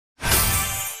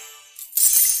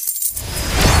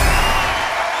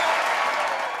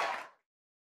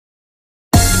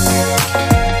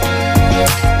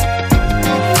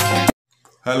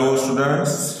Hello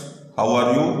students, how are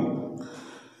you?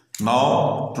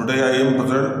 Now today I am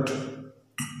present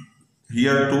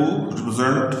here to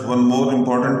represent one more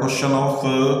important question of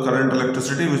current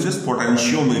electricity, which is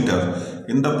potentiometer.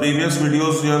 In the previous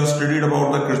videos we have studied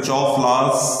about the Kirchhoff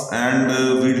laws and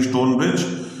Wheatstone bridge.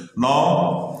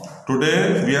 Now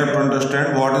today we have to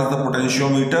understand what is the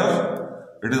potentiometer.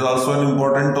 It is also an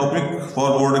important topic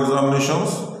for board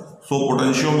examinations. So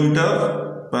potentiometer,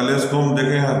 पहले इसको हम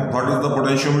देखें. What is the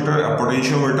potentiometer? A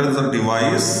potentiometer is a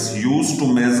device used to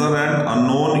major an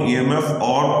unknown EMF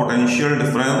और potential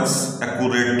difference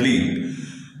accurately.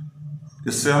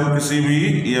 इससे हम किसी भी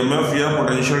EMF या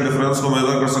पोटेंशियल डिफरेंस को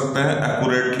मेजर कर सकते हैं,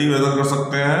 एक्यूरेटली मेजर कर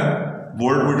सकते हैं.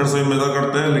 वोल्ट मीटर से भी मेजर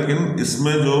करते हैं, लेकिन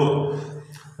इसमें जो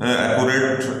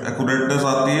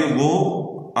एक्यूरेटनेस आती है वो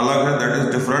अलग है, दैट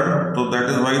इज डिफरेंट. तो that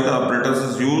is why the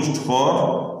operators is used for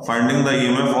finding the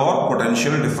EMF और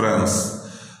पोटेंशियल डिफरेंस.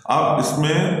 अब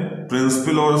इसमें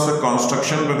प्रिंसिपल और इसका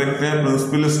कंस्ट्रक्शन पे देखते हैं.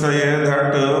 प्रिंसिपल इसका ये है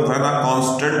that when a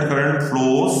constant current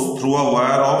flows through a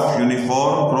wire of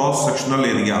uniform cross sectional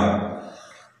area.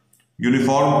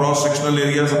 Uniform cross sectional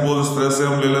area, suppose इस तरह से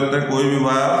हम ले लेते हैं कोई भी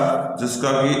वायर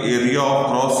जिसका कि area of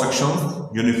cross section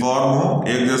uniform हो,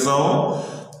 एक जैसा हो.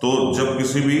 तो जब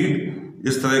किसी भी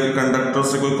इस तरह के कंडक्टर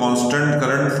से कोई कांस्टेंट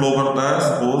करंट फ्लो करता है,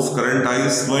 suppose current I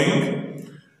is flowing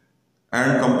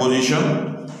and composition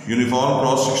uniform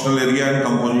cross sectional area and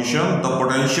composition, the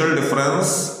potential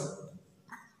difference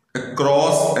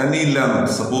across any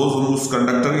length. suppose हम उस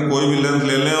कंडक्टर की कोई भी लेंथ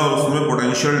ले लें और उसमें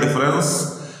potential difference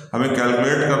हमें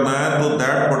कैलकुलेट करना है, तो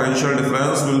that potential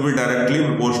difference will be directly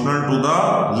proportional to the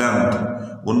length.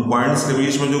 उन पॉइंट्स के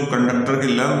बीच में जो कंडक्टर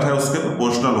की लेंथ है उसके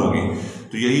प्रोपोर्शनल होगी.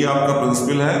 तो यही आपका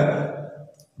प्रिंसिपल है.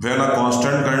 When a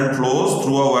constant current flows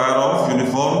through a wire of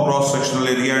uniform cross-sectional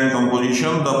area and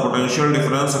composition, the potential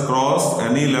difference across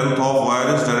any length of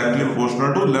wire is directly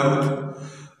proportional to length.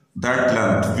 That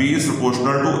length V is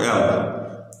proportional to L.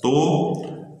 तो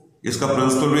इसका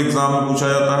principal भी exam में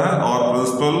पूछा जाता है और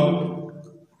principal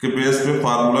के base पे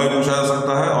फार्मूला भी पूछा जा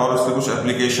सकता है और इसके कुछ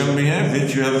एप्लीकेशन भी हैं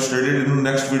which you have studied in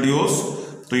next videos.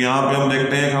 तो यहाँ पे हम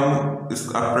देखते हैं कि हम इस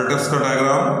apparatus का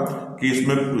डायग्राम कि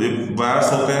इसमें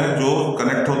वायर्स होते हैं जो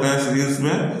कनेक्ट होते हैं सीरीज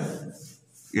में.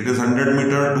 It is 100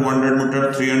 metre, 200 metre,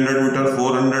 300 metre,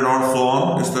 400 और सो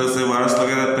ऑन. इस तरह से वायर्स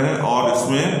लगे रहते हैं और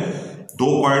इसमें दो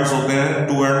पॉइंट्स होते हैं.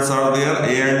 Two ends are there,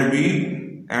 A and B,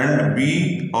 and B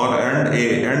और एंड ए.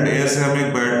 एंड ए से हम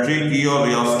एक बैटरी की और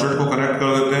रियोस्टेट को कनेक्ट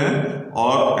कर देते हैं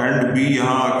और एंड बी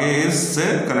यहाँ आके इससे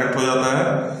कनेक्ट हो जाता है.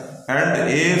 एंड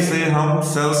ए से हम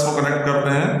सेल्स को कनेक्ट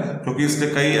करते हैं क्योंकि इसके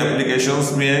कई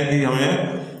एप्लीकेशंस में है कि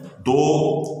हमें दो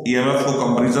ईएमएफ को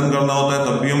कंपैरिजन करना होता है,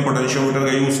 तब भी हम पोटेंशियोमीटर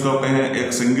का यूज करते हैं.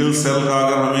 एक सिंगल सेल का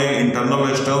अगर हमें इंटरनल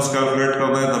रेजिस्टेंस कैलकुलेट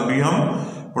करना है तब भी हम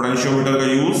पोटेंशियोमीटर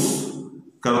का यूज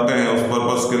करते हैं उस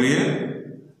पर्पस के लिए.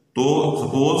 तो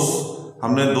सपोज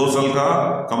हमने दो सेल का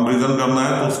कंपैरिजन करना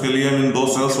है तो उसके लिए हम इन दो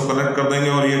सेल्स को कनेक्ट कर देंगे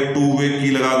और ये टू वे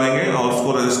की लगा देंगे और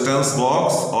उसको रेजिस्टेंस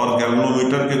बॉक्स और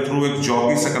गैल्वेनोमीटर के थ्रू एक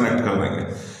जॉकी से कनेक्ट कर देंगे.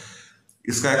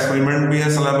 इसका एक्सपेरिमेंट भी है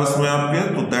सिलेबस में आपके.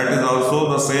 तो that is also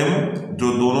the same.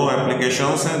 जो दोनों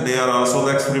एप्लीकेशंस हैं they are also the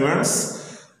experiments.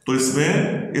 तो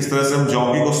इसमें इस तरह से हम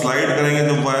जॉकी को स्लाइड करेंगे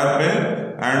जब वायर पे,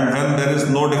 and when there is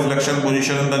no deflection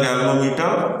position in the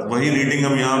galvanometer, वही रीडिंग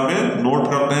हम यहाँ पे नोट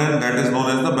करते हैं. That is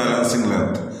known as the balancing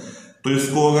length. तो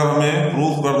इसको अगर हमें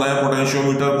प्रूफ करना है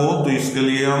पोटेंशियोमीटर को, तो इसके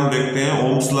लिए हम देखते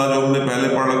हैं ओम्स लॉ जो हमने पहले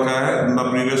पढ़ रखा है in the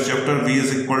previous chapter. V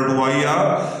is equal to IR.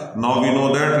 Now we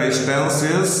know that resistance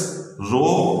is row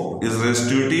is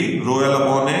resistivity, rho L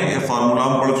upon ए. ये फार्मूला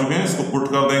हम पढ़ चुके हैं, इसको पुट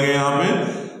कर देंगे यहाँ पे.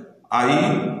 आई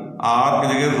आर की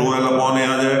जगह रो एल अपॉन ए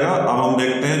आ जाएगा. अब हम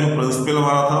देखते हैं जो प्रिंसिपल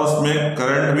हमारा था उसमें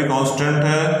करंट भी कांस्टेंट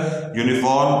है,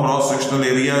 uniform cross sectional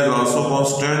area is also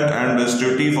constant and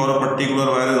resistivity for a particular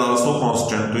wire is also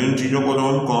constant. तो इन चीजों को जब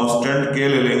हम कांस्टेंट के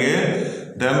ले लेंगे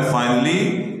then finally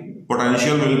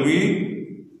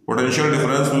potential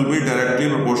difference will be directly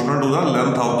proportional to the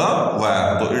length of the wire.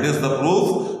 So it is the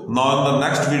proof. Now in the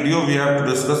next video we have to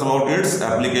discuss about its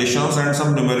applications and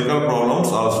some numerical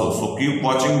problems also. So keep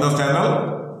watching the channel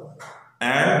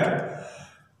and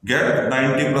get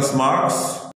 90+ marks